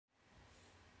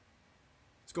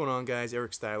What's going on, guys?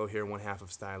 Eric Stylo here, one half of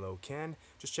Stylo Ken.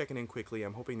 Just checking in quickly.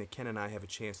 I'm hoping that Ken and I have a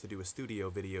chance to do a studio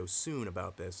video soon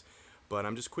about this, but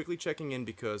I'm just quickly checking in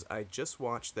because I just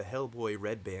watched the Hellboy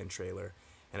Red Band trailer,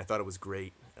 and I thought it was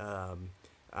great.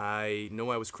 I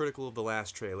know I was critical of the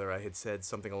last trailer. I had said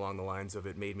something along the lines of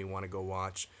it made me want to go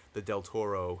watch the Del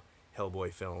Toro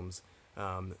Hellboy films.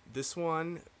 This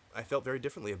one, I felt very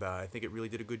differently about it. I think it really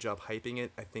did a good job hyping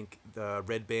it. I think the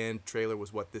Red Band trailer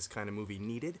was what this kind of movie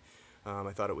needed.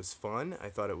 I thought it was fun. I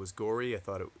thought it was gory. I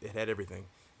thought it had everything.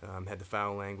 Had the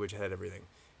foul language, had everything.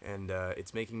 And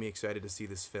it's making me excited to see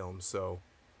this film. So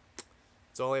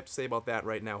that's all I have to say about that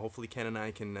right now. Hopefully Ken and I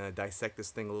can dissect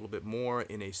this thing a little bit more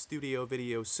in a studio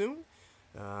video soon.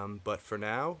 But for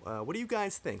now, what do you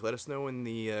guys think? Let us know in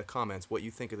the comments what you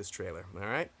think of this trailer.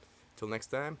 Alright? Till next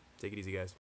time, take it easy, guys.